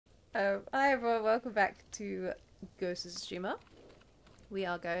Hi everyone, welcome back to Ghost of Tsushima. We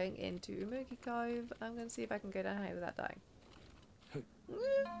are going into Mugi Cove. I'm going to see if I can go down here without dying.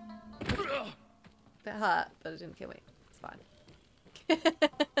 That hurt, but it didn't kill me. It's fine.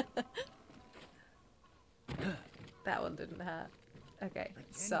 That one didn't hurt. Okay,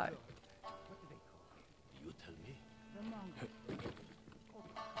 so. You tell me.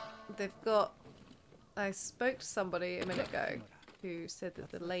 They've got... I spoke to somebody a minute ago who said that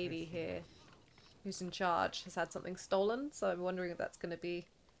the lady here who's in charge has had something stolen, so I'm wondering if that's going to be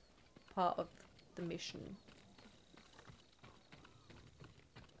part of the mission.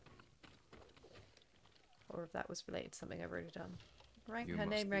 Or if that was related to something I've already done. Her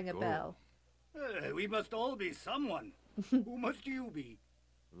name rang a bell. We must all be someone. Who must you be?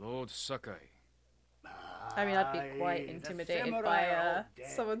 Lord Sakai. I mean, I'd be quite intimidated by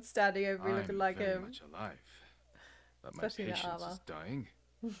someone standing over me looking like very him. much alive, but Especially my that patience armor. is dying.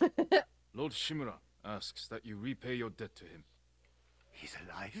 Lord Shimura asks that you repay your debt to him. He's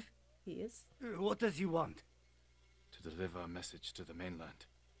alive? He is. What does he want? To deliver a message to the mainland.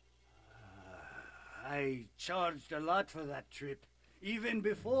 I charged a lot for that trip, even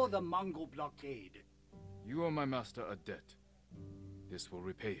before the Mongol blockade. You owe my master a debt. This will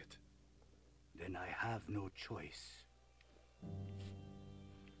repay it. Then I have no choice.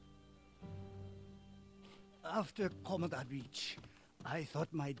 After Komoda Beach, I thought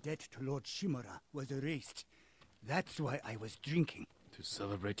my debt to Lord Shimura was erased. That's why I was drinking. To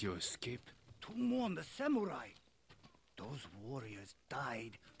celebrate your escape? To mourn the samurai. Those warriors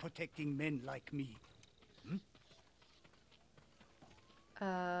died protecting men like me.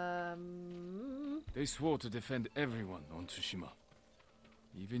 They swore to defend everyone on Tsushima.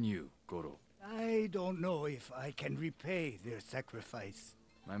 Even you, Goro. I don't know if I can repay their sacrifice.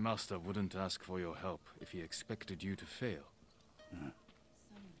 My master wouldn't ask for your help if he expected you to fail.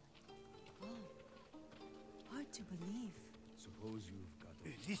 Hard to believe. Suppose you've got...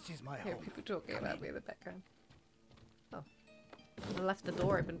 This is my Hear home. people talking Come about in. me in the background. Oh. I left the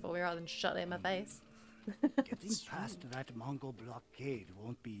door open for me rather than shut it in my face. Getting past that Mongol blockade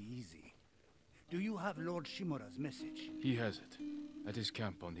won't be easy. Do you have Lord Shimura's message? He has it. At his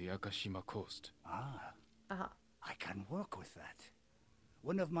camp on the Akashima coast. Ah, Uh-huh. I can work with that.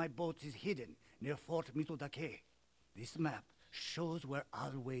 One of my boats is hidden near Fort Mitodake. This map shows where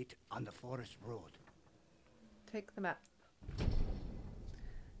I'll wait on the forest road. Take the map.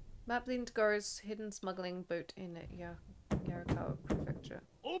 Map leading to Goro's hidden smuggling boat in Yarikawa Prefecture.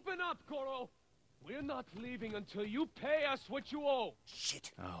 Open up, Goro! We're not leaving until you pay us what you owe!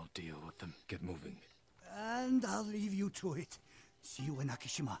 Shit! I'll deal with them. Get moving. And I'll leave you to it. See you in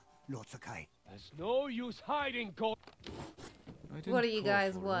Akishima, Lord Sakai. There's no use hiding, Goro! What do you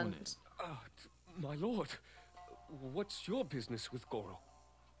guys want? My lord, what's your business with Goro?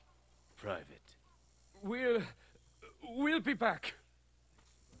 Private. We'll be back.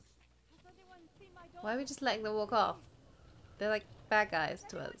 Why are we just letting them walk off? They're like bad guys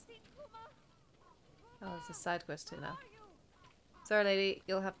to us. Oh, there's a side quest here now. Sorry, lady,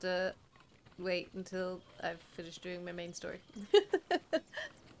 you'll have to wait until I've finished doing my main story.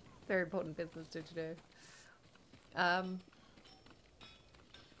 Very important business to do.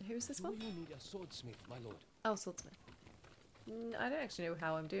 Who's this one? You need a swordsmith, my lord. Oh, swordsmith. I don't actually know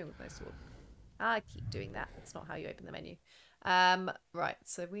how I'm doing with my sword. I keep doing that. That's not how you open the menu. Right,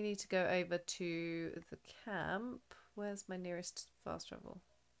 so we need to go over to the camp. Where's my nearest fast travel?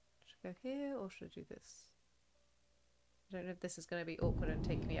 Should I go here or should I do this? I don't know if this is going to be awkward and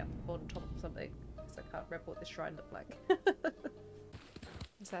take me up on top of something, because I can't remember what this shrine looked like.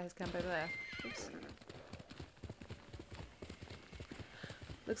 Is that his camp over there? Oops.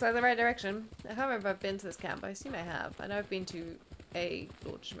 Looks like the right direction. I can't remember if I've been to this camp. I assume I have. I know I've been to a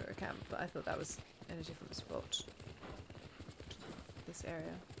Lord Shimura camp, but I thought that was in a different spot. This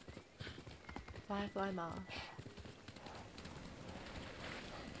area. Firefly Marsh.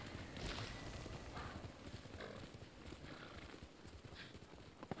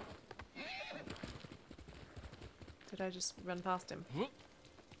 Did I just run past him?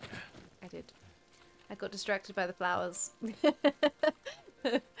 I did. I got distracted by the flowers.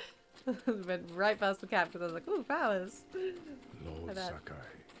 Went right past the camp because I was like, ooh, flowers. Lord Sakai,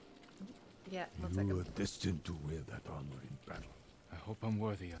 Yeah, one you second. were destined to wear that armor in battle. I hope I'm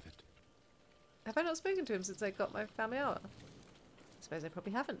worthy of it. Have I not spoken to him since I got my family armor? I suppose I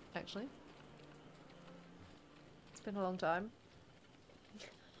probably haven't, actually. It's been a long time.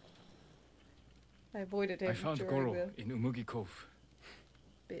 I avoided him I found during Goro the in Umugi Cove.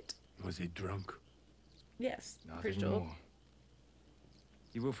 bit. Was he drunk? Yes, Nothing pretty sure. more.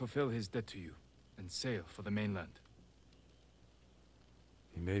 He will fulfill his debt to you and sail for the mainland.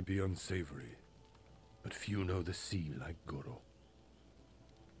 He may be unsavory, but few know the sea like Goro.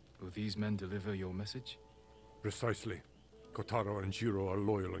 Will these men deliver your message? Precisely. Kotaro and Jiro are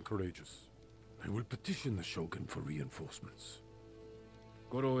loyal and courageous. I will petition the Shogun for reinforcements.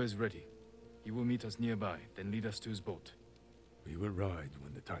 Goro is ready. He will meet us nearby, then lead us to his boat. We will ride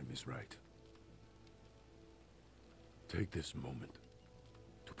when the time is right. Take this moment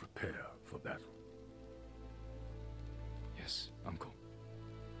to prepare for battle. Yes, Uncle.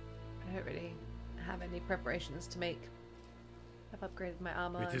 I don't really have any preparations to make. I've upgraded my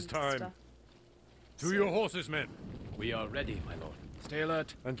armor. It is and time. Stuff. To your horses, men, We are ready, my lord. Stay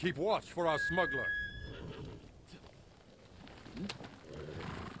alert. and keep watch for our smuggler.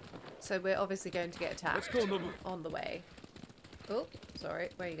 So we're obviously going to get attacked Let's go, Nobu. on the way. Oh, sorry.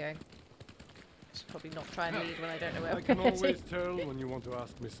 Where are you going? Should probably not try and lead when I don't know where I we're can heading. always tell when you want to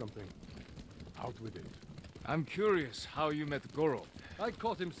ask me something. Out with it. I'm curious how you met Goro. I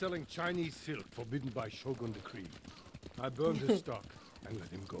caught him selling Chinese silk forbidden by Shogun decree. I burned his stock and let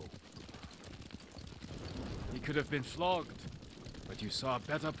him go. He could have been flogged, but you saw a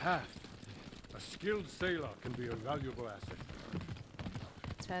better path. A skilled sailor can be a valuable asset.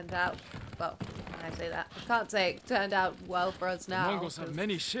 Turned out, well, I say that. I can't say it turned out well for us now. The Mongols have 'cause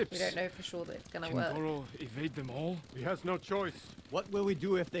many ships. We don't know for sure that it's going to Can work. Goro evade them all? He has no choice. What will we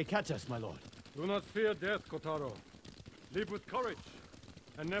do if they catch us, my lord? Do not fear death, Kotaro. Live with courage.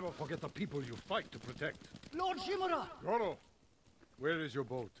 And never forget the people you fight to protect. Lord Shimura! Goro, where is your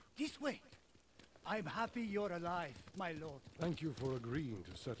boat? This way. I'm happy you're alive, my lord. Thank you for agreeing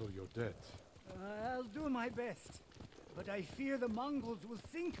to settle your debt. I'll do my best. But I fear the Mongols will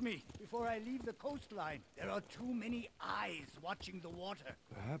sink me before I leave the coastline. There are too many eyes watching the water.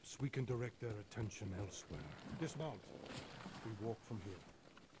 Perhaps we can direct their attention elsewhere. Dismount. We walk from here.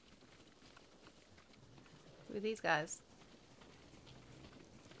 Who are these guys?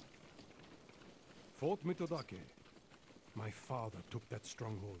 Fort Mitodake. My father took that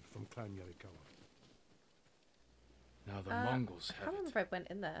stronghold from Clan Yarikawa. Now the Mongols I have can't remember it. if I went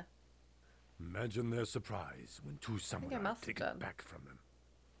in there. Imagine their surprise when two samurai must have take done. it back from them.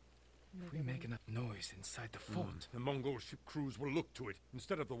 If we make enough noise inside the fort, The Mongol ship crews will look to it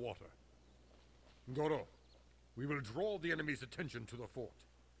instead of the water. Goro, we will draw the enemy's attention to the fort.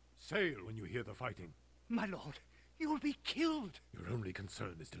 Sail when you hear the fighting. My lord, you will be killed. Your only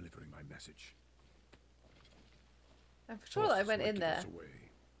concern is delivering my message. I'm sure that I Horses went might in give there. us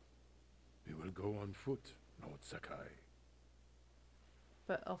away. We will go on foot, Lord Sakai.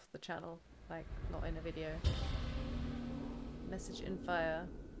 But off the channel, like not in a video. Message in fire.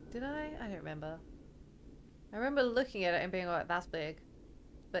 Did I? I don't remember. I remember looking at it and being like, that's big.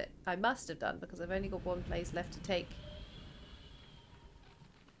 But I must have done because I've only got one place left to take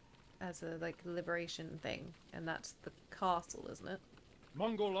as a like liberation thing, and that's the castle, isn't it?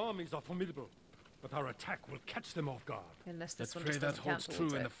 Mongol armies are formidable, but our attack will catch them off guard. Unless this let's one pray just that doesn't holds count true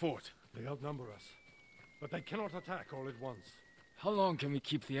towards in it. the fort. They outnumber us, but they cannot attack all at once. How long can we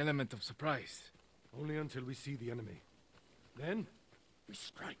keep the element of surprise? Only until we see the enemy. Then, we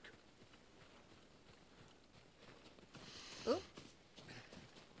strike. Ooh.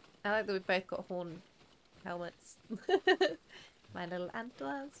 I like that we've both got horn helmets. My little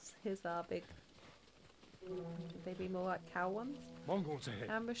antlers. Here's our big. Would they be more like cow ones? Mongols ahead.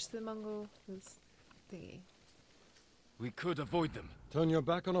 Ambush the Mongol thingy. We could avoid them. Turn your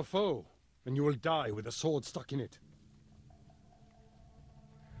back on a foe, and you will die with a sword stuck in it.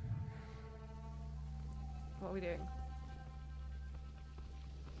 What are we doing?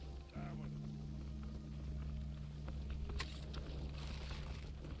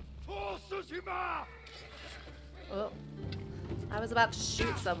 For Tsushima! Oh, I was about to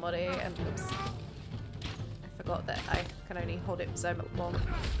shoot somebody and oops. I forgot that I can only hold it for so long.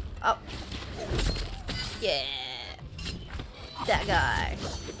 Oh. Yeah. That guy.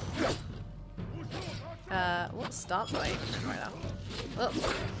 What start right now? Oh.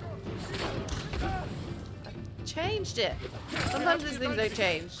 I changed it. Sometimes these things don't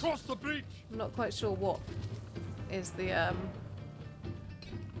change. Cross the breach! I'm not quite sure what is the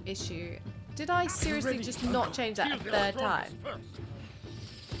issue. Did I seriously just not change that a third time?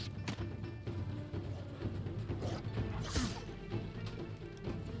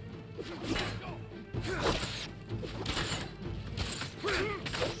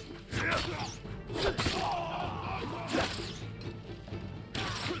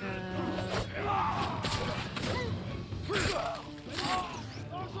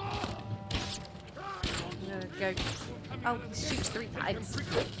 I'm gonna go. Oh, he shoots 3 times.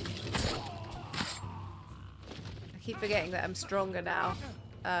 I keep forgetting that I'm stronger now.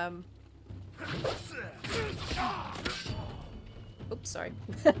 Oop. Oops, sorry.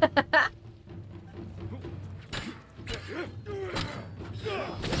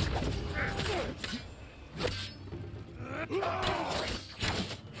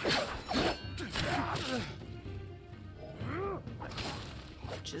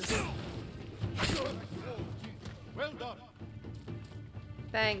 Bitches. Well done.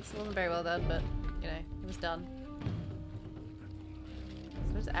 Thanks. It wasn't very well done, but you know, it was done.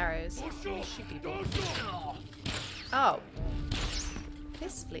 So there's arrows. Shoot people. Oh.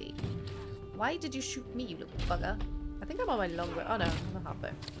 Piss flea. Why did you shoot me, you little bugger? I think I'm on my long way. Oh no, I'm on halfway.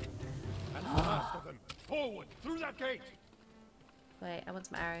 And the last of them. Forward, through that gate. Wait, I want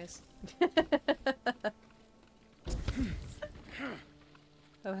some arrows.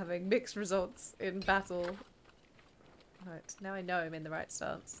 I'm having mixed results in battle. Right, now I know I'm in the right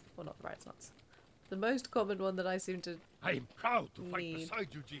stance. Well, not the right stance. The most common one that I seem to... I am proud to fight Need.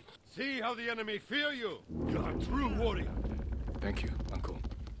 beside you, Jin. See how the enemy fear you. You're a true warrior. Thank you, Uncle.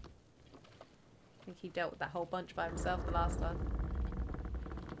 I think he dealt with that whole bunch by himself the last time.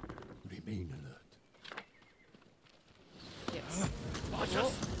 Remain alert. Yes.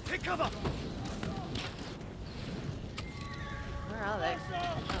 Archers, take cover. Where are they?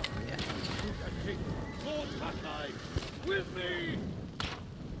 Oh, yeah. Sword Sakai, with me.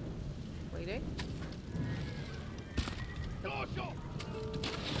 What are you doing? Can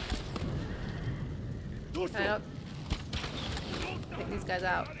I not pick these guys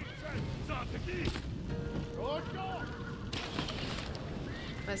out? Am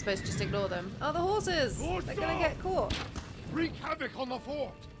I supposed to just ignore them? Oh, the horses! They're gonna get caught. Wreak havoc on the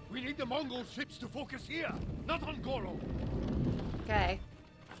fort. We need the Mongol ships to focus here, not on Goro. Okay.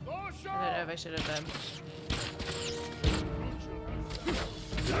 I don't know if I should have done.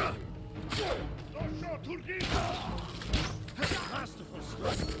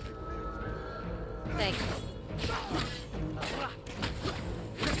 Thanks.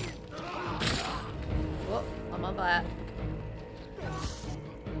 Whoop, I'm on fire.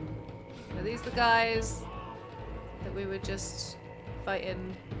 Are these the guys that we were just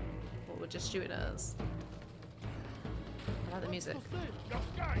fighting, or were just shooting at us? I like the music.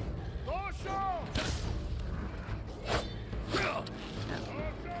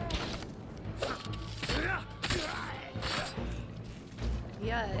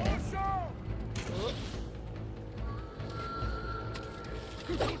 Yeah. Whoop.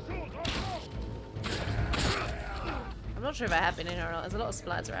 I'm not sure if I have been in here or not. There's a lot of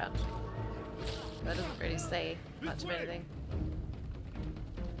splats around. That doesn't really say much of anything.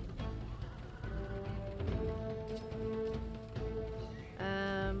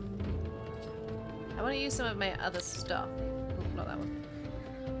 I want to use some of my other stuff. Oh, not that one.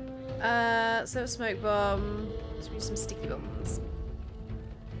 So smoke bomb. Let's use some sticky bombs.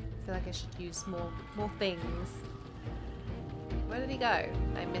 I feel like I should use more things. Where did he go?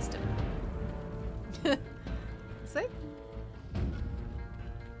 I missed him. See?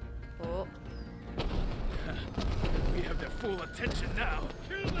 Oh. We have their full attention now.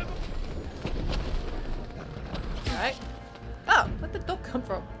 Kill them. Right. Oh, where'd the dog come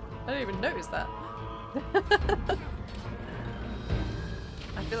from? I didn't even notice that.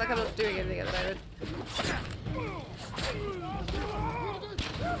 I feel like I'm not doing anything at the moment.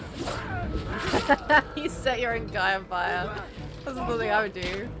 You set your own guy on fire. That's the thing I would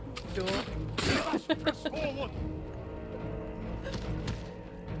do. Door. Press forward.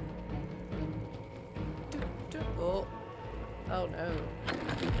 Oh. Oh no.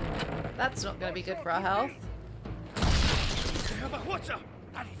 That's not going to be good for our health. Watch out!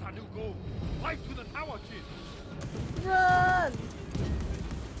 That is our new goal. Fight to the tower, Jin. Run!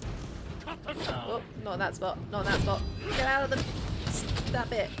 Cut them down. Oh, not in that spot. Not in that spot. Get out of the... that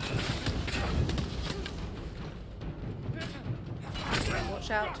bit. Watch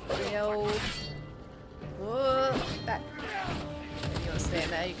out for the old... Whoa! Back. If you want to stay in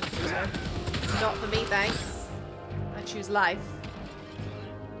there, you can do so. Not for me, thanks. I choose life.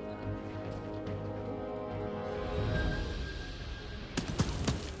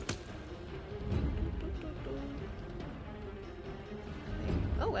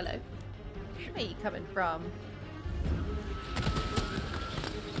 Oh, hello. Where are you coming from?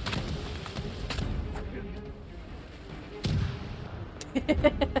 Because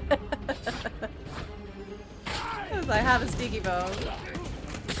I have a sticky bomb.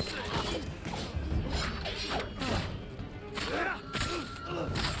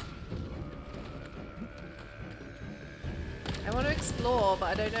 I want to explore, but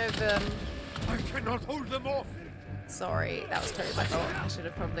I don't know if I cannot hold them off. Sorry, that was totally my fault. I should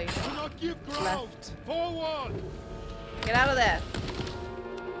have probably Do not give ground. left. Forward. Get out of there!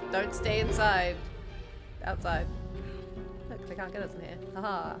 Don't stay inside. Outside. Look, Look, they can't get us in here.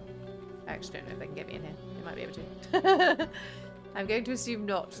 Haha. I actually don't know if they can get me in here. They might be able to. I'm going to assume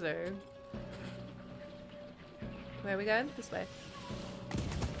not, though. Where are we going? This way.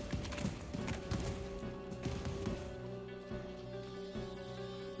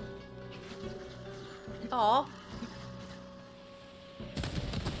 Aww.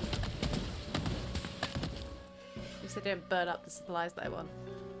 At least they don't burn up the supplies that I want.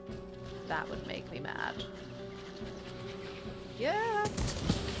 That would make me mad. Yeah!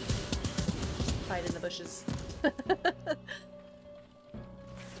 Hide in the bushes.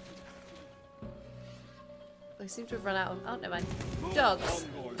 They seem to have run out of... Oh, never mind. Dogs!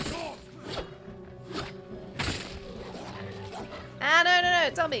 Ah, no, no, no!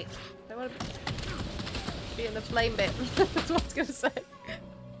 It's on me! I want to be in the flame bit. That's what I was going to say.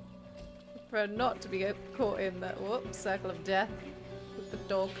 For not to be caught in that, whoops, circle of death. With the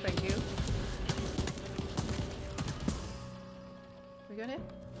dog, thank you. We going here?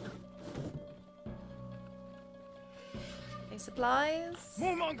 Any supplies?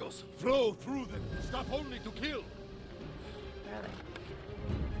 More Mongols! Flow through them. Stop only to kill. Where are they?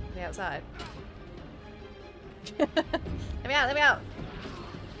 On the outside. Let me out, let me out!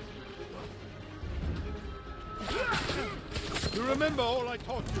 You remember all I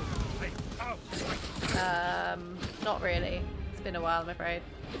taught you? Not really. It's been a while, I'm afraid.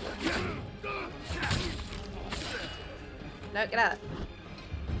 No, get out.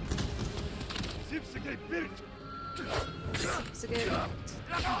 So good.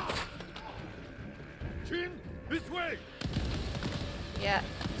 Jin, this way! Yeah,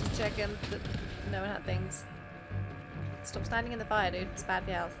 just checking that no one had things. Stop standing in the fire, dude. It's bad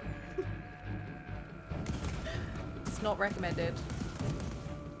for your health. It's not recommended.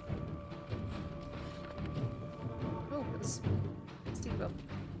 Oh, it's Steve Will.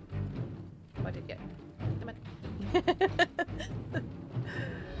 Oh, I did get. Come on.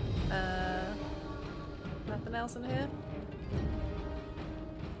 Nothing else in here?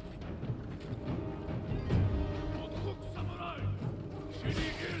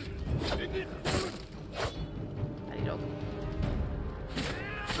 Any dog.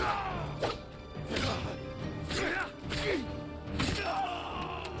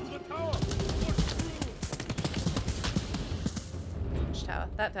 Which tower?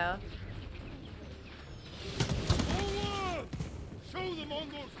 That tower. Forward! Show the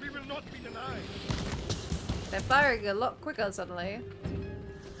Mongols we will not be denied. They're firing a lot quicker suddenly.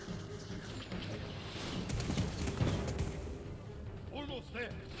 Almost there.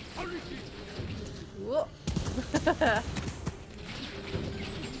 Hurry! Whoa. The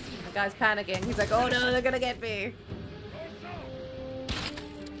guy's panicking. He's like, oh no, they're gonna get me.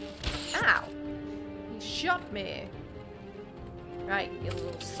 Ow! He shot me. Right, you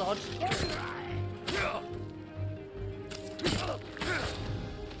little sod.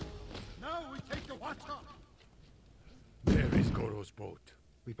 Now we take the watch up. There is Goro's boat.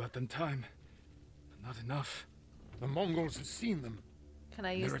 We bought them time, but not enough. The Mongols have seen them. Can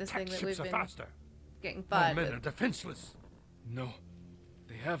I use Their this thing attack that we've ships are been faster. getting Our fired men are with? defenseless. No,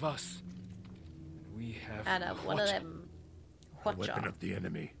 they have us. And we have And a one of watcher. them. A weapon Watcher. of the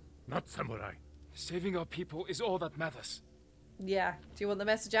enemy, not samurai. Saving our people is all that matters. Yeah. Do you want the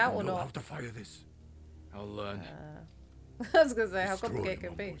message out or know how not? to fire this. I'll learn. I was gonna say, how Destroy complicated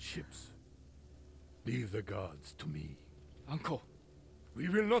can it Mongol be? ships. Leave the gods to me. Uncle, We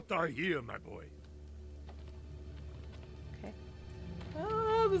will not die here, my boy. Okay.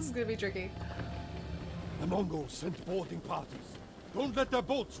 Oh, this is gonna be tricky. The Mongols sent boarding parties. Don't let their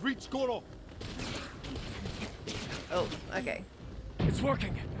boats reach Goro. Oh, okay. it's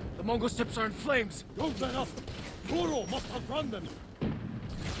working. The Mongol ships are in flames. Don't let up. Goro must outrun them.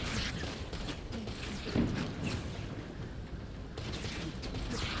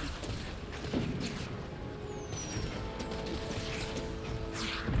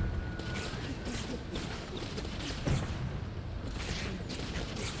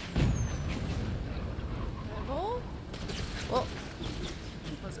 Careful. Oh.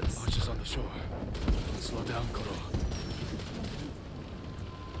 What's this? Archers on the shore. Slow down, Koro.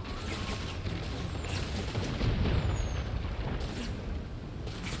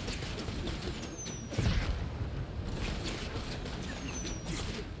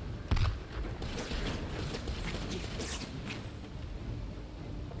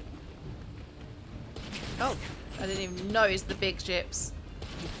 Oh, I didn't even notice the big ships.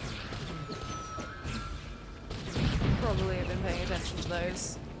 Probably have been paying attention to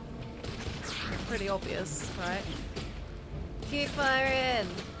those. Pretty obvious, right? Keep firing!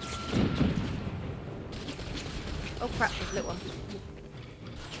 Oh crap, there's a little one.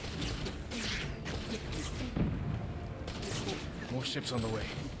 More ships on the way.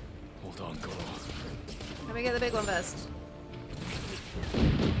 Hold on, Goro. Let me get the big one first.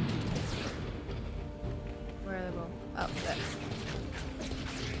 Where are they all? Oh, there.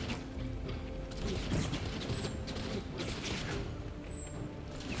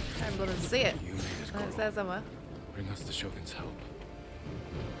 I'm gonna see it. You made it, Oh, Goro. it's there somewhere. Bring us the Shogun's help.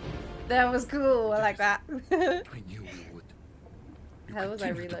 That was cool. I like that. I knew you would. You How was I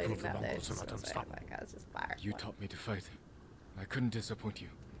continue to reloading prove the that though? Mongols are not I was unstoppable. like, I was just firing. You taught me to fight. I couldn't disappoint you.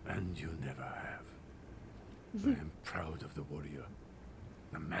 And you never have. I am proud of the warrior,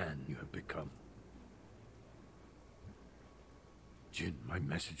 the man you have become. Jin, my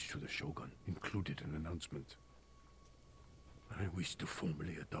message to the Shogun included an announcement. I wish to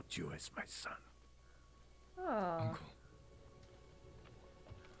formally adopt you as my son. Oh, Uncle,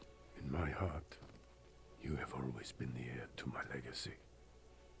 In my heart, you have always been the heir to my legacy.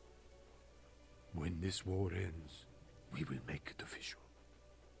 When this war ends, we will make it official.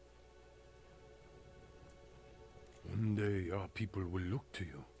 One day, our people will look to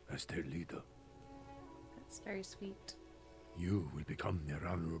you as their leader. that's very sweet. You will become their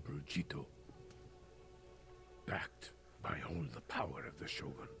honorable Jito, backed by all the power of the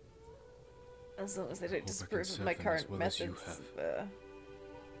Shogun. As long as they don't Hope I can disapprove of serve my them as current well as you methods of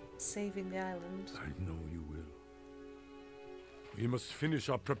saving the island. I know you will. We must finish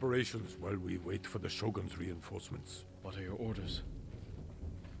our preparations while we wait for the Shogun's reinforcements. what are your orders?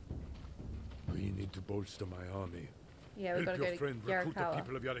 We need to bolster my army. Yeah, we've got Help to your go friend to recruit the Yarikawa.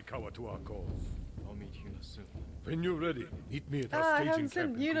 people of Yarikawa to our cause. I'll meet Yuna soon. When you're ready, meet me at our Ah, I staging haven't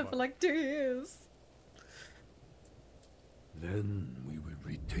camp seen in Yuna Kuma. for like 2 years. Then we will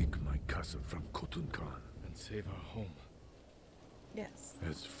retake my castle from Khotun Khan. And save our home. Yes.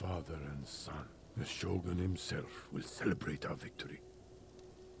 As father and son, the Shogun himself will celebrate our victory.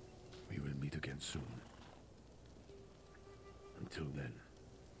 We will meet again soon. Until then,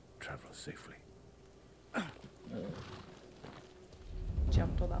 travel safely.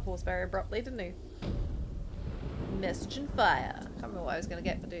 Jumped on that horse very abruptly, didn't he? Message and fire. Can't remember what I was going to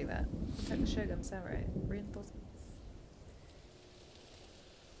get for doing that. Protect the Shogun Samurai. Reinforcements.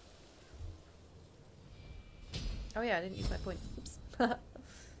 Oh yeah, I didn't use my point. Oops.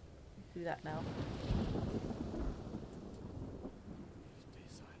 Do that now.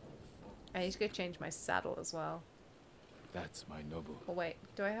 I need to go change my saddle as well. That's my noble. Oh wait,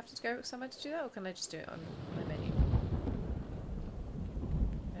 do I have to go somewhere to do that, or can I just do it on my menu?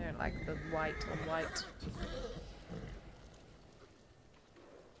 I don't like the white on white.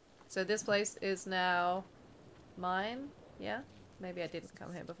 So this place is now mine? Yeah? Maybe I didn't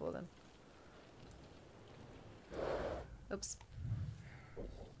come here before then. Oops.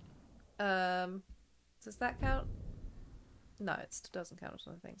 Does that count? No, it doesn't count as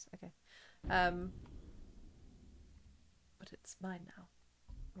one of the things. Okay. But it's mine now.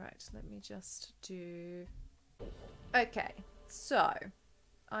 Right, let me just do... Okay, so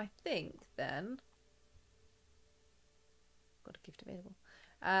I think then... Got a gift available.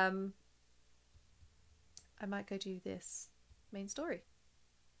 I might go do this main story.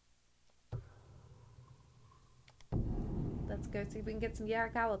 Let's go see if we can get some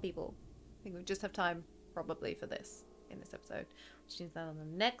Yarikawa people. I think we just have time probably for this in this episode. Which means that on the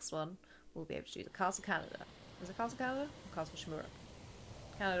next one we'll be able to do the Castle Canada. Is it Castle Canada or Castle Shimura?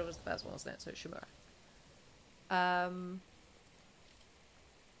 Canada was the first one, wasn't it? So Shimura.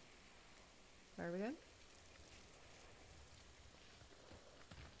 Where are we going?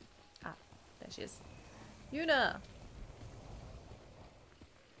 Ah, there she is. Yuna!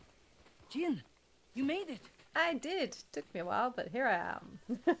 Jin, you made it. I did. Took me a while, but here I am.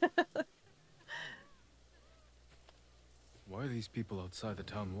 Why are these people outside the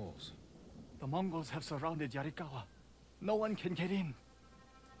town walls? The Mongols have surrounded Yarikawa. No one can get in.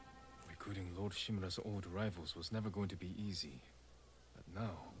 Recruiting Lord Shimura's old rivals was never going to be easy. But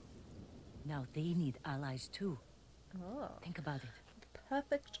now... Now they need allies too. Oh, Think about it.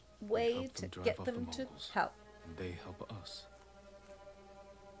 perfect way help to them drive get off them the to Mongols. help. And they help us.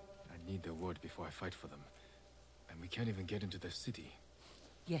 I need their word before I fight for them. And we can't even get into their city.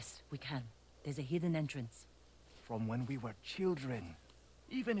 Yes, we can. There's a hidden entrance. From when we were children.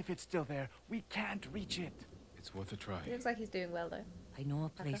 Even if it's still there, we can't reach it. It's worth a try. He looks like he's doing well though. I know a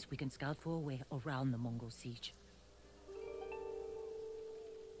place we can scout for a way around the Mongol siege.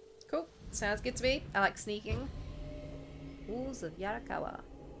 Cool. Sounds good to me. I like sneaking. Walls of Yarikawa.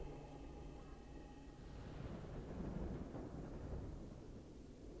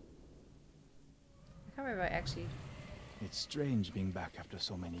 I can't remember if I actually... It's strange being back after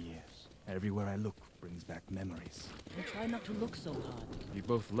so many years. Everywhere I look brings back memories. And try not to look so hard. We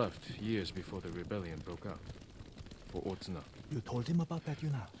both left years before the rebellion broke out. for Otsuna. You told him about that,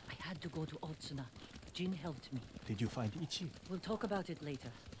 Yuna? I had to go to Otsuna. Jin helped me. Did you find Ichi? We'll talk about it later.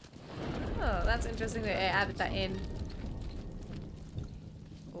 Oh, that's interesting that it added that in.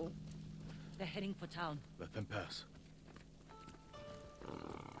 Oh, They're heading for town. Let them pass.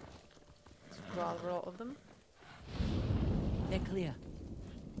 it's rather a lot of them. They're clear.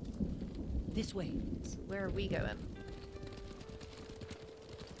 This way. So where are we going?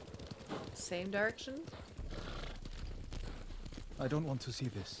 Same direction? I don't want to see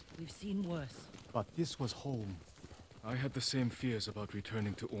this, We've seen worse. but this was home. I had the same fears about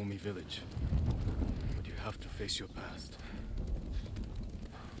returning to Omi village. But you have to face your past.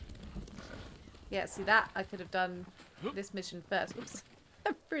 Yeah, see that I could have done this mission first. Oops.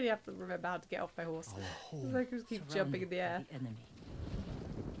 I really have to remember how to get off my horse. Our home. I just keep jumping in the air. Surrounded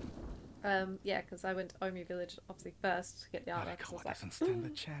by the enemy. Yeah, because I went to Omi village obviously first to get the armor. 'Cause I was Yarikawa like, doesn't stand a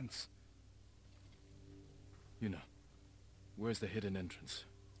chance. Yuna, where's the hidden entrance?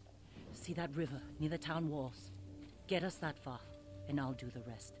 See that river near the town walls? Get us that far, and I'll do the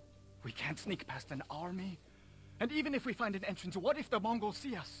rest. We can't sneak past an army. And even if we find an entrance, what if the Mongols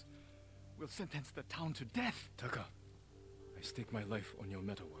see us? We'll sentence the town to death. Taka, I stake my life on your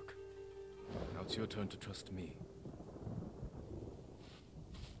metalwork. Now it's your turn to trust me.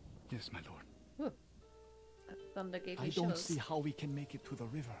 Yes, my lord. Whew. That thunder gave me I don't chills. see how we can make it to the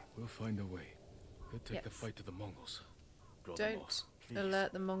river. We'll find a way. We'll take the Yes. fight to the Mongols. Draw them off. Don't Please.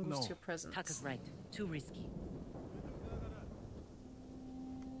 alert the Mongols No. to your presence. Taka's right. Too risky.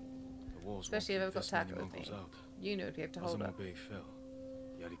 The walls Especially won't if I've got keep this many Taka with me. Mongols out. You know if you have to hold Azuma up. Bay fell.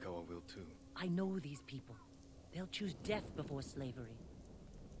 Yarikawa will too. I know these people. They'll choose death before slavery.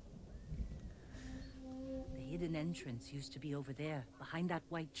 The hidden entrance used to be over there, behind that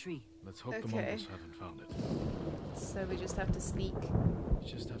white tree. Let's hope the Okay. Mongols haven't found it. So we just have to sneak. We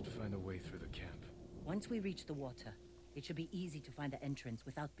just have to find a way through the camp. Once we reach the water, it should be easy to find the entrance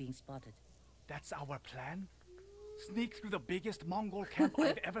without being spotted. That's our plan? Sneak through the biggest Mongol camp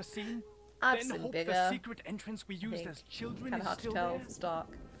I've ever seen? I've Then seen hope bigger. the secret entrance we used think. as children Kind of is hard to still tell. there? It's dark.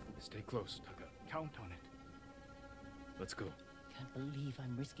 Stay close, Taka. Count on it. Let's go. Can't believe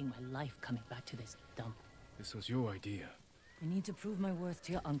I'm risking my life coming back to this dump. This was your idea. I need to prove my worth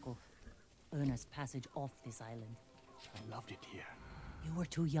to your uncle. Earn us passage off this island. I loved it here. You were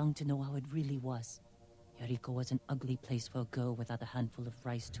too young to know how it really was. Yarikawa was an ugly place for a girl without a handful of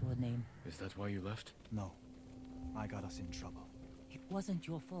rice to her name. Is that why you left? No. I got us in trouble. It wasn't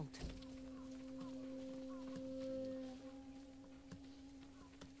your fault.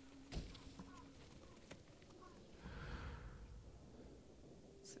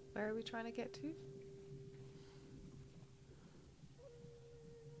 So where are we trying to get to?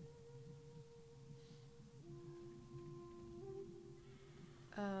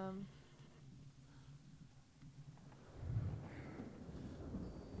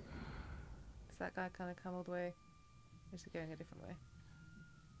 Does that guy kind of come all the way? Or is he going a different way?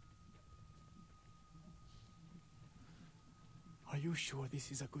 Are you sure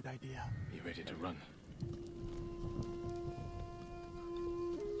this is a good idea? Be ready to run.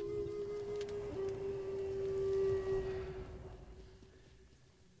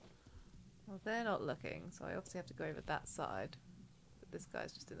 Well, they're not looking, so I obviously have to go over that side. But this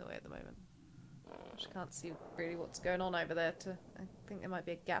guy's just in the way at the moment. I just can't see really what's going on over there. I think there might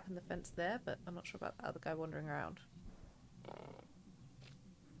be a gap in the fence there, but I'm not sure about the other guy wandering around.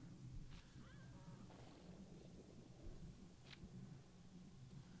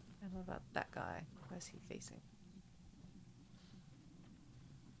 And what about that guy? Where's he facing?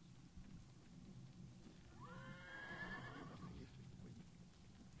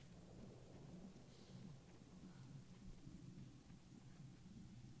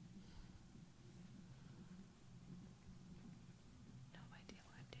 No idea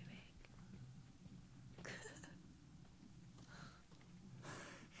what I'm doing.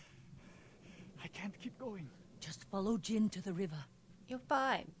 I can't keep going. Just follow Jin to the river. You're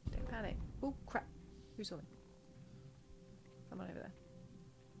fine. Don't panic. Oh crap! Who's on me? Someone over there.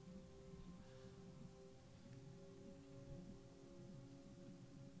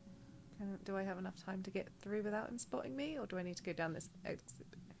 Do I have enough time to get through without him spotting me, or do I need to go down this exit?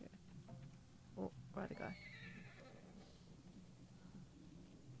 Okay. Oh, right a guy.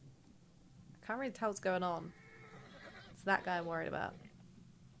 I can't really tell what's going on. It's that guy I'm worried about.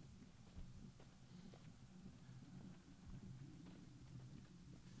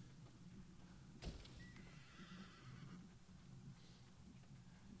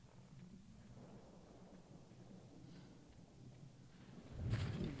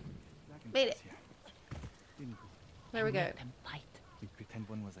 Made it. Didn't we? There we go. Let them fight. We pretend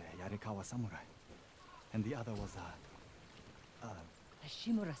one was a Yarikawa samurai. and the other was A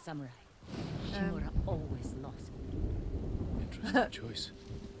Shimura samurai. Shimura always lost. Interesting choice.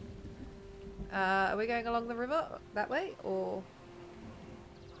 Are we going along the river that way, or?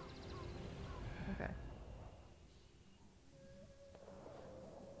 Okay.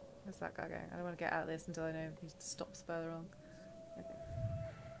 Where's that guy going? I don't want to get out of this until I know he stops further on. Okay.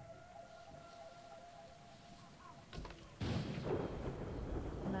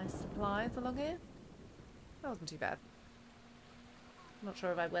 Nice supplies along here. That wasn't too bad. I'm not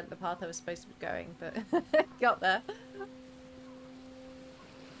sure if I went the path I was supposed to be going, but got there.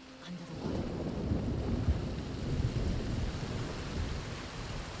 Under the water.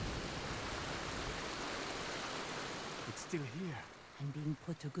 It's still here. And being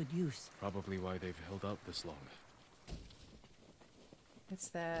put to good use. Probably why they've held out this long. It's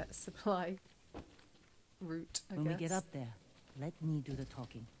their supply route, I When guess. we get up there, let me do the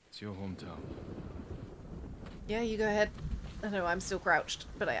talking. It's your hometown. Yeah, you go ahead. I know I'm still crouched,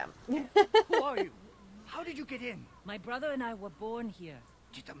 but I am. Who are you? How did you get in? My brother and I were born here.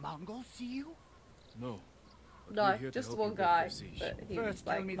 Did the Mongols see you? No. But No, we're here to just help one you get guy. prestige. But he was First,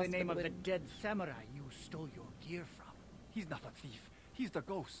 like, tell me the must name have of the been- dead samurai you stole your gear from. He's not a thief. He's the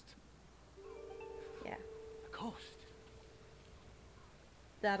ghost. Yeah, The ghost.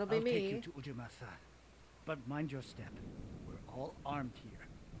 that'll be I'll me. take you to Ujimasa. But mind your step. We're all armed here.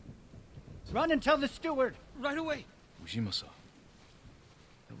 Run and tell the steward! Right away! Ujimasa.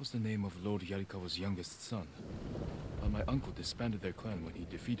 That was the name of Lord Yarikawa's youngest son. But my uncle disbanded their clan when he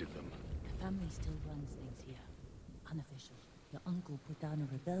defeated them. The family still runs things here. Unofficial. Your uncle put down a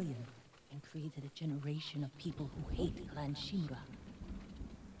rebellion and created a generation of people who hate Clan Shimura.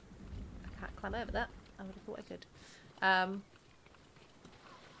 I can't climb over that. I would have thought I could.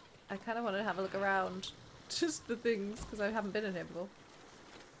 I kind of want to have a look around, just the things, because I haven't been in here before.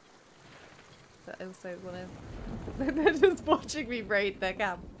 But I also want to... They're just watching me raid their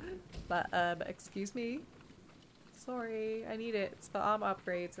camp. But, excuse me? Sorry, I need it. It's for armor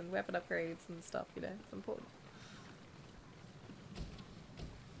upgrades and weapon upgrades and stuff, you know. It's important.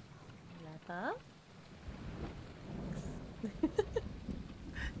 Leather.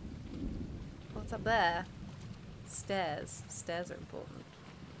 What's up there? Stairs. Stairs are important.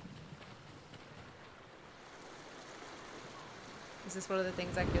 Is this one of the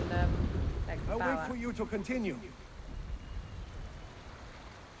things I can, like, I'll bow wait at? for you to continue.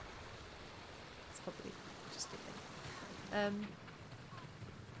 It's probably just a thing.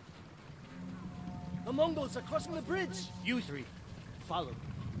 The Mongols are crossing the bridge. You three, follow me.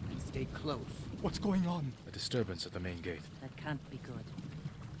 And stay close. What's going on? A disturbance at the main gate. That can't be good.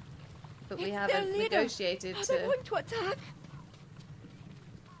 But we It's their haven't leader. negotiated Are they to... going to attack?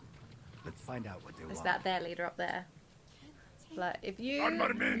 Let's find out what they want. Is that their leader up there? Like, if you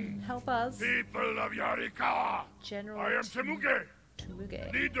Armarmin, help us, people of Yarikawa, General I am Temuge,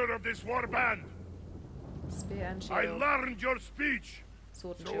 Tumuge, leader of this war band. spear and I shield, learned your speech,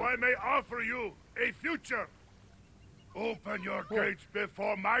 sword and so shield. I may offer you a future. Open your gates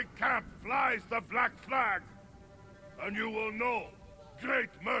before my camp flies the black flag, and you will know great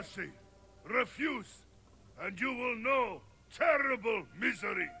mercy. Refuse, and you will know terrible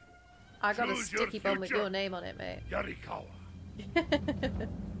misery. I got a choose your sticky bomb with future. your name on it, mate. Yarikawa. They're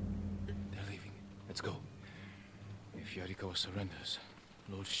leaving. Let's go. If Yarikawa surrenders,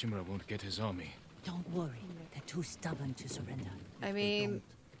 Lord Shimura won't get his army. Don't worry. They're too stubborn to surrender. I mean,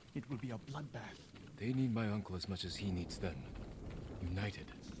 It will be a bloodbath. They need my uncle as much as he needs them. United,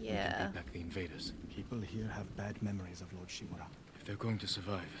 we can yeah. beat back the invaders. People here have bad memories of Lord Shimura. If they're going to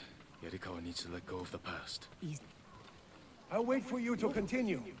survive, Yarikawa needs to let go of the past. I'll wait for you to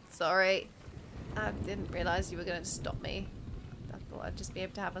continue. Sorry. I didn't realise you were going to stop me. I thought I'd just be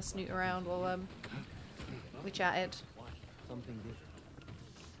able to have a snoot around while we chatted. Something different.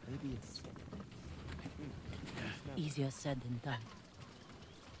 Maybe it's... Easier said than done.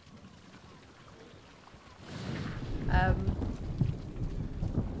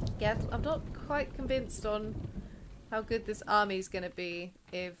 Yeah, I'm not quite convinced on how good this army's going to be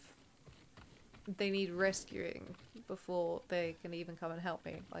if they need rescuing before they can even come and help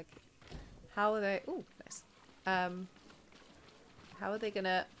me. Like, how are they... Ooh, nice. How are they going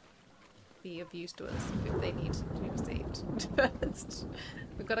to be of use to us if they need to be saved first?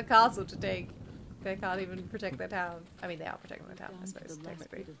 We've got a castle to take. They can't even protect their town. I mean, they are protecting their town, I suppose,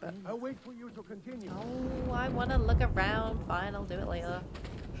 technically. But... I'll wait for you to continue. Oh, I want to look around. Fine, I'll do it later.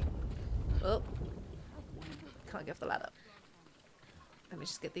 Oh. Can't get off the ladder. Let me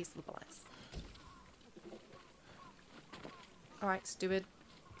just get these supplies. Alright, steward.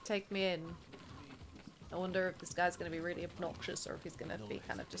 Take me in. I wonder if this guy's going to be really obnoxious or if he's going to be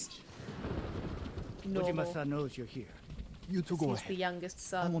kind of just normal. Ojima-san knows you're here. You two go He's ahead. the youngest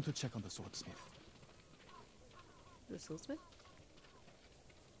I son. want to check on the swordsmith. The swordsmith?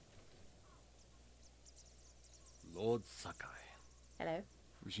 Lord Sakai. Hello.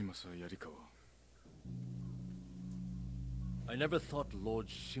 Ujimasa Yarikawa. I never thought Lord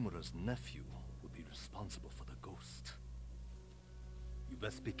Shimura's nephew would be responsible for the ghost. You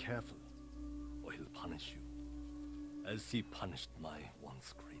best be careful, or he'll punish you, as he punished my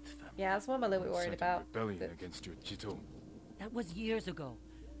once great family. Yeah, that's what I'm a little bit worried Inciting about. rebellion that- against your Jito. That was years ago.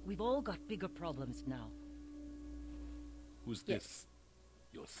 We've all got bigger problems now. Who's Yes. this?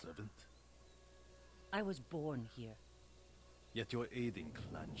 Your servant? I was born here. Yet you're aiding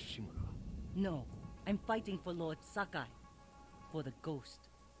Clan Shimura. No, I'm fighting for Lord Sakai. For the ghost.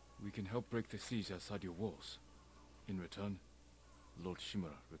 We can help break the siege outside your walls. In return, Lord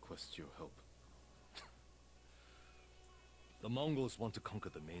Shimura requests your help. The Mongols want to conquer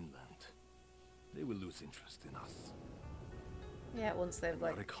the mainland. They will lose interest in us. Yeah, once they've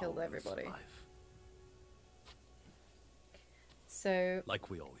like Yarikawa killed will everybody. survive, So like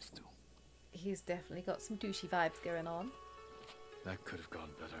we always do. he's definitely got some douchey vibes going on. That could have gone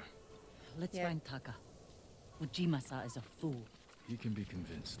better. Let's Yeah. find Taka. Ujima-san is a fool. He can be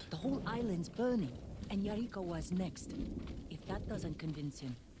convinced. The whole island's burning, and Yarikawa's next. If that doesn't convince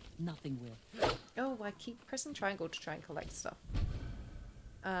him, nothing will. Oh, I keep pressing triangle to try and collect stuff.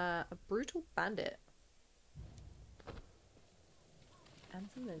 A brutal bandit. And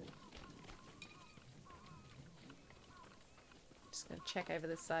some loot. Just gonna check over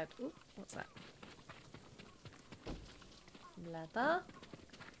this side. Ooh, what's that? Leather.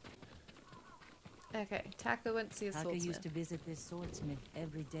 Okay, Taka went to see a Taka swordsmith. used to visit this swordsmith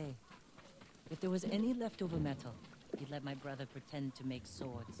every day. If there was any leftover metal, he'd let my brother pretend to make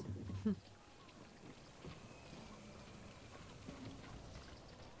swords.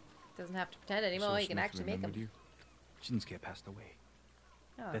 Doesn't have to pretend anymore, you can Swordsmith actually make them. remembered you? Shinsuke passed away.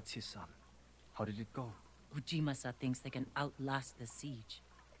 Oh. That's his son. How did it go? Ujima-san thinks they can outlast the siege.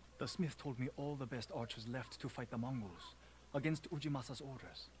 The smith told me all the best archers left to fight the Mongols, against Ujimasa's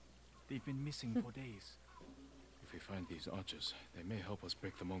orders. They've been missing for days. If we find these archers, they may help us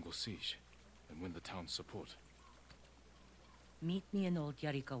break the Mongol siege and win the town's support. Meet me in Old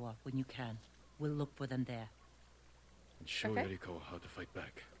Yarikawa when you can. We'll look for them there. And show Okay. Yarikawa how to fight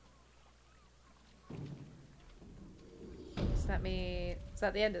back. Does that mean... Is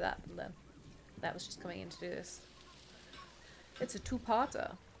that the end of that then? That was just coming in to do this. It's a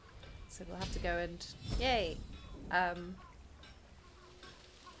two-parter. So we'll have to go and... Yay!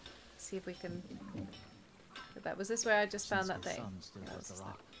 See if we can... That was this where I just found that Shinsuke's thing? son still That has was the just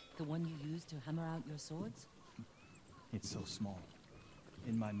rock. The one you used to hammer out your swords? It's so small.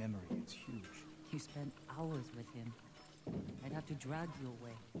 In my memory, it's huge. You spent hours with him. I'd have to drag you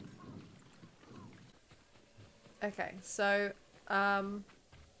away. Okay, so...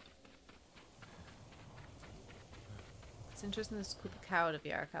 It's interesting this is called the Coward of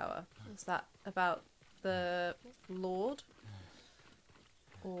Yarikawa. Is that about the Lord?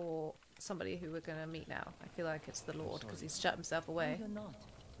 Or somebody who we're going to meet now? I feel like it's the Lord, because he's shut himself No, away. you're not.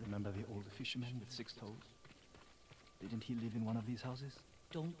 Remember the old fisherman with 6 toes? Didn't he live in one of these houses?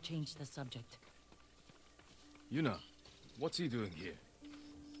 Don't change the subject. Yuna, what's he doing here?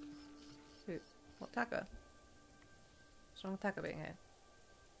 Who? What, Taka? What's wrong with Taka being here?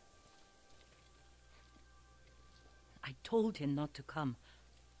 I told him not to come.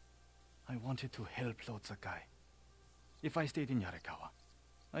 I wanted to help Lord Sakai. If I stayed in Yarikawa,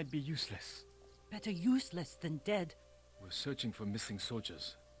 I'd be useless. Better useless than dead. We're searching for missing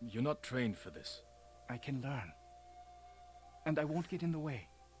soldiers. You're not trained for this. I can learn. And I won't get in the way.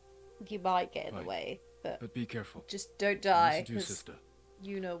 You might get in Right. the way, but But be careful. just don't die, Listen to your because sister.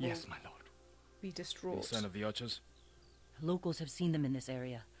 Yuna will Yes, my lord. be Any distraught. sign of the archers? Locals have seen them in this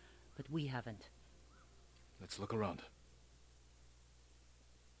area, but we haven't. Let's look around.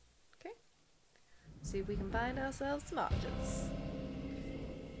 Okay. See if we can find ourselves some archers.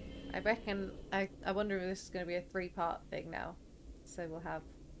 I reckon, I wonder if this is going to be a 3-part thing now. So we'll have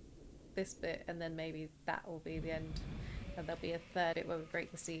this bit, and then maybe that will be the end. And there'll be a 3rd bit where we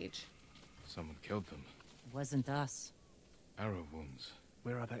break the siege. Someone killed them. It wasn't us. Arrow wounds.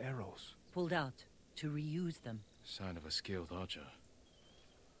 Where are the arrows? Pulled out to reuse them. Sign of a skilled archer.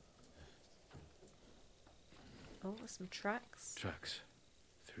 Oh, some tracks. Tracks.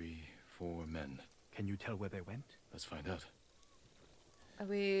 3, 4 men. Can you tell where they went? Let's find out. Are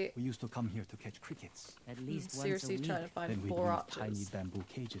we We used to come here to catch crickets. At least once a seriously week. trying to find Then we'd 4 weave tiny archers? bamboo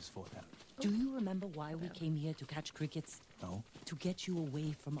cages for them. Do you remember why we came here to catch crickets? No? To get you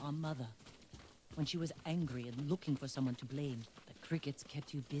away from our mother. When she was angry and looking for someone to blame, the crickets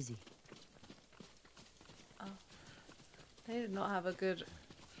kept you busy. They did not have a good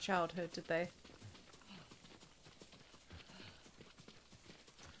childhood, did they?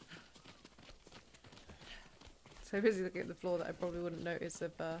 So busy looking at the floor that I probably wouldn't notice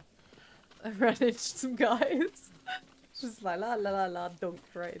if I ran into some guys. Just like la la la la, dunked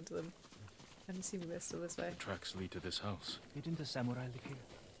right into them. I'm assuming they're still this way. The tracks lead to this house. Didn't the samurai live here?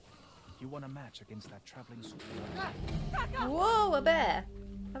 You won a match against that traveling super. Whoa, a bear!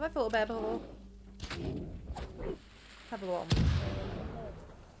 Have I fought a bear before? Have a one.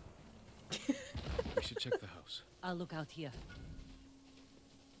 We should check the house. I'll look out here.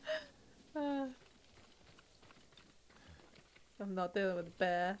 I'm not dealing with a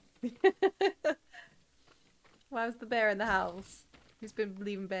bear. Why was the bear in the house? Who's been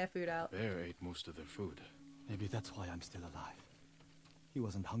leaving bear food out? Bear ate most of their food. Maybe that's why I'm still alive. He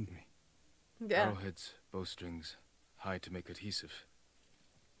wasn't hungry. Yeah. Arrowheads, bowstrings, hide to make adhesive.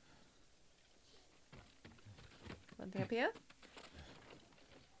 Something up here?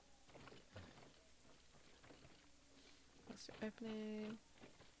 What's the opening?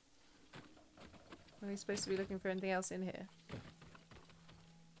 Are we supposed to be looking for anything else in here?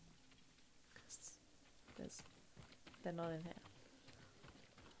 'Cause they're not in here.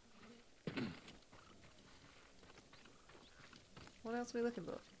 What else are we looking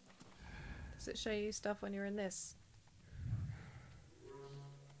for? Does it show you stuff when you're in this?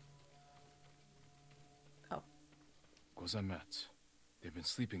 Oh. Goza mats. They've been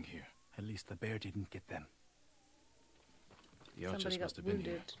sleeping here. At least the bear didn't get them. The archers Somebody must got have been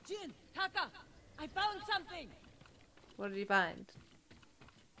here. wounded. Jin! Taka! I found something! What did you find?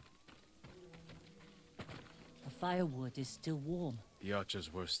 The firewood is still warm. The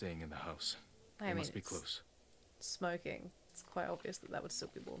archers were staying in the house. I They mean, must be it's close. smoking. It's quite obvious that that would still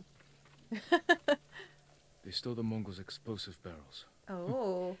be warm. They stole the Mongols' explosive barrels.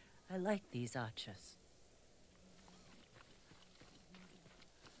 Oh. I like these archers.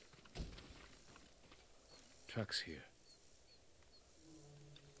 Tracks here.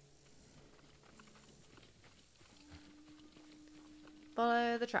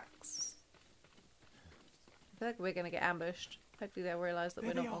 Follow the tracks. I feel like we're gonna get ambushed. Hopefully they'll realise that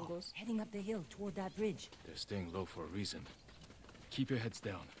we're not Mongols. Heading up the hill toward that bridge. They're staying low for a reason. Keep your heads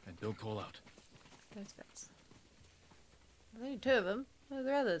down and don't call out. Those guys. There's only two of them. Where are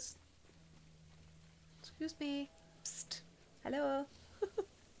the others? Excuse me. Psst. Hello. He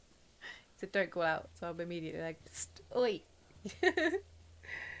said don't call out, so I'm immediately like, psst. Oi.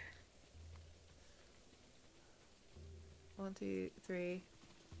 1, 2, 3.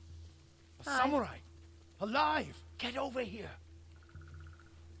 A Hi. samurai! Alive! Get over here!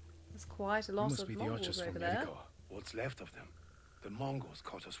 There's quite a You lot must of be the Mongols archers over from there. Yarikawa. What's left of them? The Mongols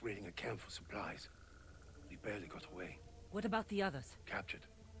caught us raiding a camp for supplies. We barely got away. What about the others? Captured.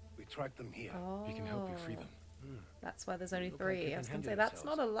 We tracked them here. Oh, We can help you free them. that's why there's only Look like 3. they I was can gonna say handle that's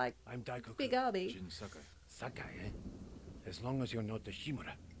not themselves. a like I'm Daikoku. big army. Jin Sakai. Sakai, eh? As long as you're not the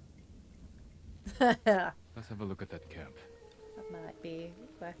Shimura. That Let's have a look at that camp. might be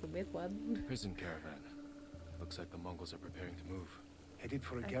working with one. Prison caravan. Looks like the Mongols are preparing to move. Headed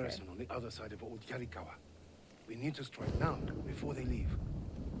for a Okay. garrison on the other side of Old Yarikawa. We need to strike now, before they leave.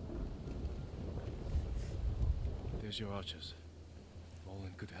 There's your archers. All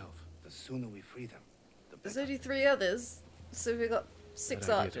in good health. The sooner we free them, the There's better. only 3 others, so we've got 6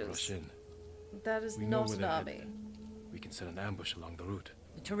 Bad idea to rush archers. in. That is We know not where an they're army. headed. We can set an ambush along the route.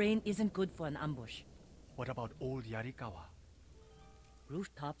 The terrain isn't good for an ambush. What about old Yarikawa?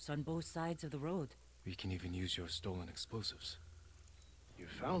 Rooftops on both sides of the road. We can even use your stolen explosives. You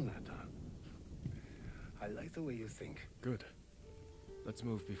found that, huh? I like the way you think. Good. Let's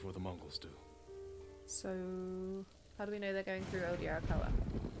move before the Mongols do. So, how do we know they're going through Old Yarikawa?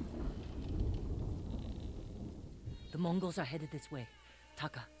 The Mongols are headed this way.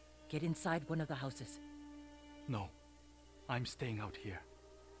 Taka, get inside one of the houses. No. I'm staying out here.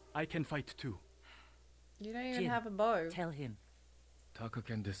 I can fight too. You don't even Jin, have a bow. Tell him. Taka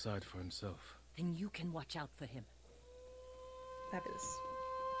can decide for himself. Then you can watch out for him. Fabulous.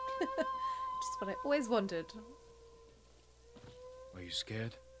 Just what I always wanted. Are you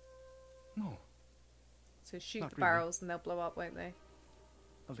scared? No, So shoot Not the really. barrels and they'll blow up, won't they?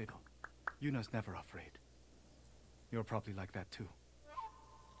 a little. Yuna's never afraid. You're probably like that too.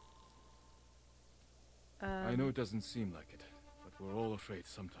 I know it doesn't seem like it, but we're all afraid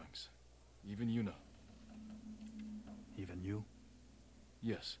sometimes. Even Yuna. Even you?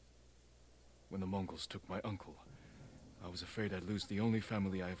 Yes. When the Mongols took my uncle, I was afraid I'd lose the only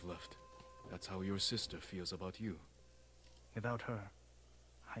family I have left. That's how your sister feels about you. Without her,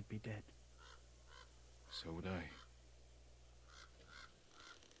 I'd be dead. So would I.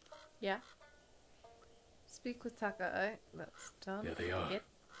 Yeah. It's speak with Taka. That's done. There they are. Get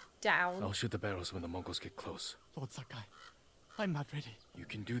down. I'll shoot the barrels when the Mongols get close. Lord Sakai, I'm not ready. You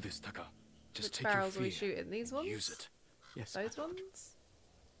can do this, Taka. Just Which take your barrels fear. are we shooting? These ones? Use it. Yes. Those ones?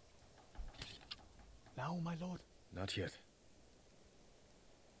 Now, my lord. Not yet.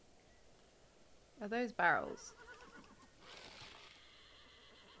 Are those barrels?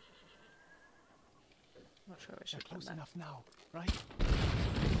 Not sure I They're should close that. enough now, right?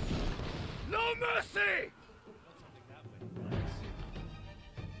 No mercy!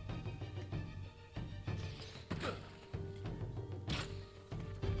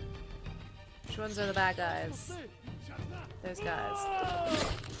 Which ones are the bad guys? Those guys.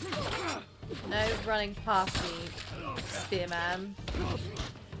 No running past me, spearman.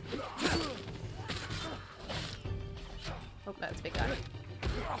 Oh, no, it's a big guy.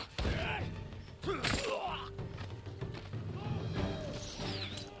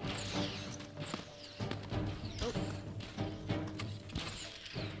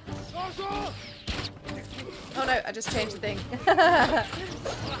 Oh no, I just changed the thing.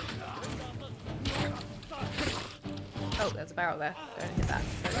 Oh, there's a barrel there. Don't hit that.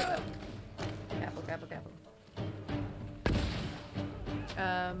 Don't hit that. Careful, careful, careful.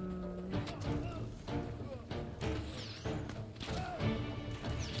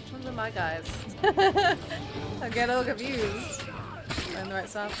 Which ones are my guys? I'm getting all confused. Am I in the right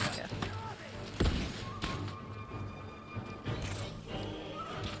stance? Yeah.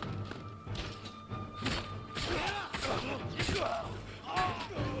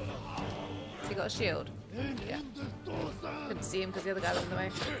 Has he got a shield? Yeah. Couldn't see him because the other guy was in the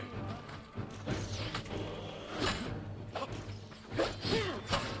way.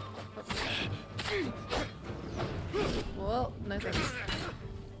 Well, no thanks.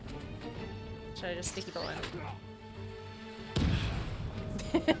 Should I just sticky ball in?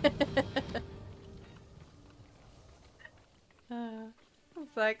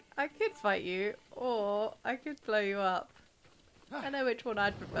 It's like, I could fight you, or I could blow you up. I know which one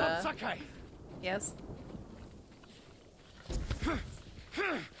I'd prefer. Lord Sakai! Yes.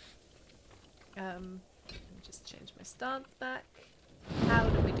 Let me just change my stance back. How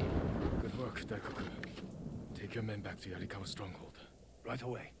do we do? Good work, Daikoku. Take your men back to Yarikawa stronghold. Right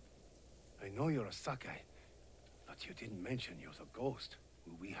away. I know you're a Sakai, but you didn't mention you're the ghost.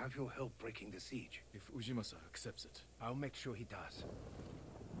 Will we have your help breaking the siege? If Ujimasa accepts it. I'll make sure he does.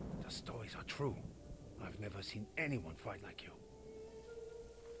 The stories are true. I've never seen anyone fight like you.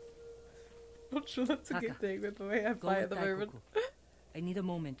 Not sure that's a Taka, good thing with the way I Go fight with at the moment. Daikoku. I need a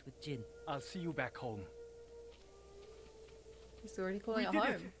moment with Jin. I'll see you back home. He's already calling it We did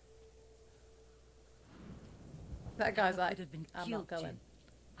home. it. That guy's Taka like, could have been I'm killed, not going. Jin.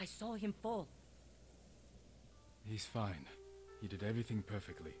 I saw him fall. He's fine. He did everything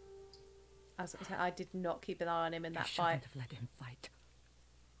perfectly. I was gonna say, I did not keep an eye on him in You that shouldn't fight. have let him fight.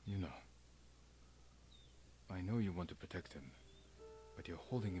 You know. I know you want to protect him, but you're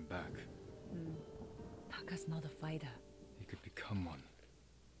holding him back. Taka's not a fighter. He could become one.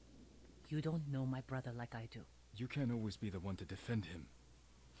 You don't know my brother like I do. You can't always be the one to defend him.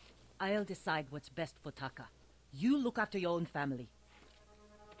 I'll decide what's best for Taka. You look after your own family.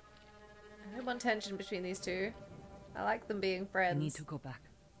 I don't want tension between these two. I like them being I friends. need to go back.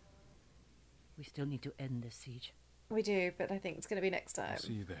 We still need to end this siege. We do, but I think it's going to be next time. I'll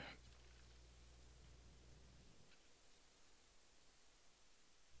see you there.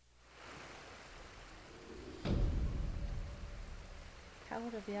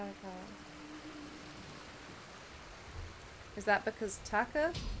 Coward of Yarikawa. Is that because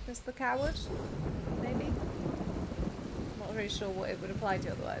Taka is the coward? Maybe? Not really sure what it would apply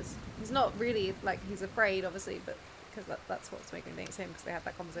to otherwise. He's not really, like, he's afraid, obviously, but because that's what's making me think it's him, because they had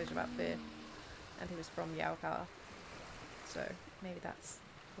that conversation about fear. And he was from Yarikawa. So, maybe that's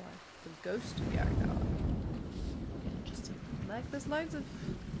why. The ghost of Yarikawa. Interesting. Like, there's loads of...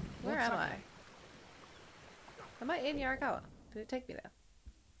 Where am I? Am I in Yarikawa? Did it take me there?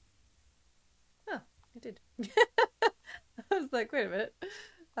 Oh, it did. I was like, wait a minute.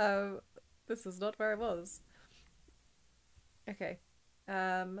 This is not where I was. Okay.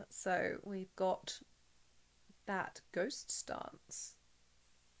 So we've got that ghost stance.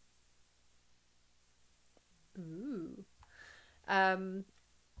 Ooh.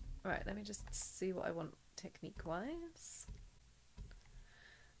 Right, let me just see what I want technique-wise.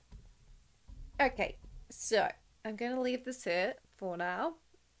 Okay, so I'm going to leave this here for now,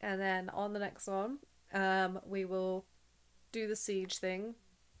 and then on the next one, we will do the siege thing,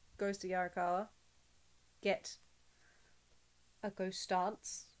 Ghost of Yarikawa, get a ghost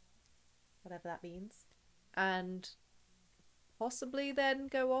stance, whatever that means, and possibly then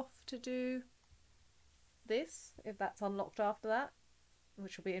go off to do this, if that's unlocked after that,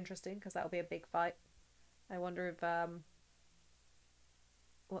 which will be interesting because that'll be a big fight. I wonder if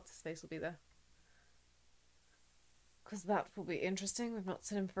what's his face will be there, because that will be interesting. We've not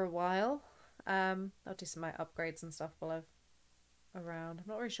seen him for a while. I'll do some of my upgrades and stuff while I'm around. I'm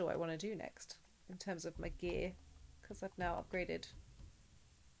not really sure what I want to do next in terms of my gear, because I've now upgraded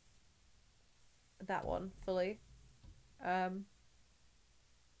that one fully. I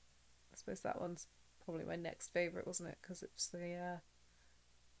suppose that one's probably my next favourite, wasn't it? Because it's the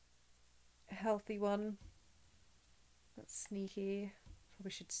healthy one. That's sneaky.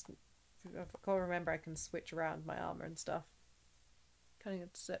 Probably should. I can't remember. I can switch around my armor and stuff. Cunning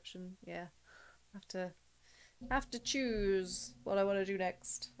and deception. Yeah, have to choose what I want to do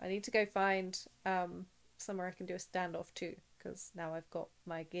next. I need to go find somewhere I can do a standoff too, because now I've got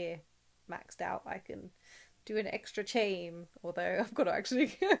my gear maxed out. I can do an extra chain, although I've got to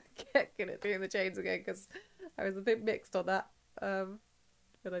actually get good at doing the chains again, because I was a bit mixed on that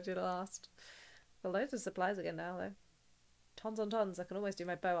when I did last. Got loads of supplies again now though. Tons on tons. I can almost do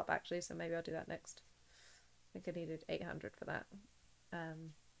my bow up actually, so maybe I'll do that next. I think I needed 800 for that.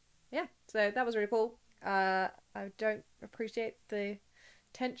 Yeah, so that was really cool. I don't appreciate the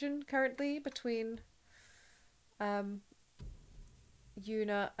tension currently between Yuna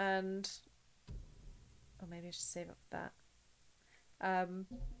and... or maybe I should save up that.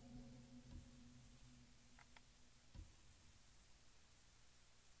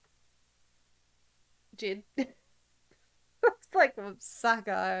 Jin. It's like a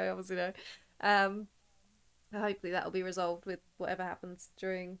Saka, I obviously know. Hopefully that'll be resolved with whatever happens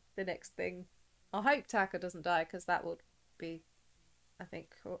during the next thing. I hope Taka doesn't die, because that would be, I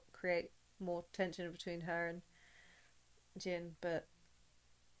think, create more tension between her and Jin, but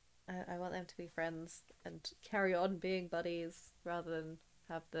I want them to be friends and carry on being buddies rather than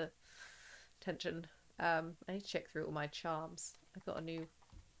have the tension. I need to check through all my charms. I got a new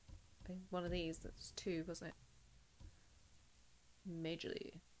one of these. That's 2, wasn't it?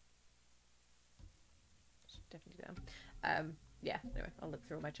 Majorly. Should definitely do that. Yeah, anyway, I'll look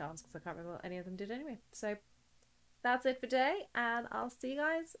through all my charms because I can't remember what any of them did anyway. So that's it for today, and I'll see you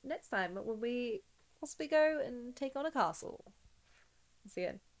guys next time when we possibly go and take on a castle. See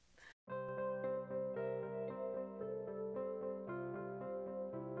you.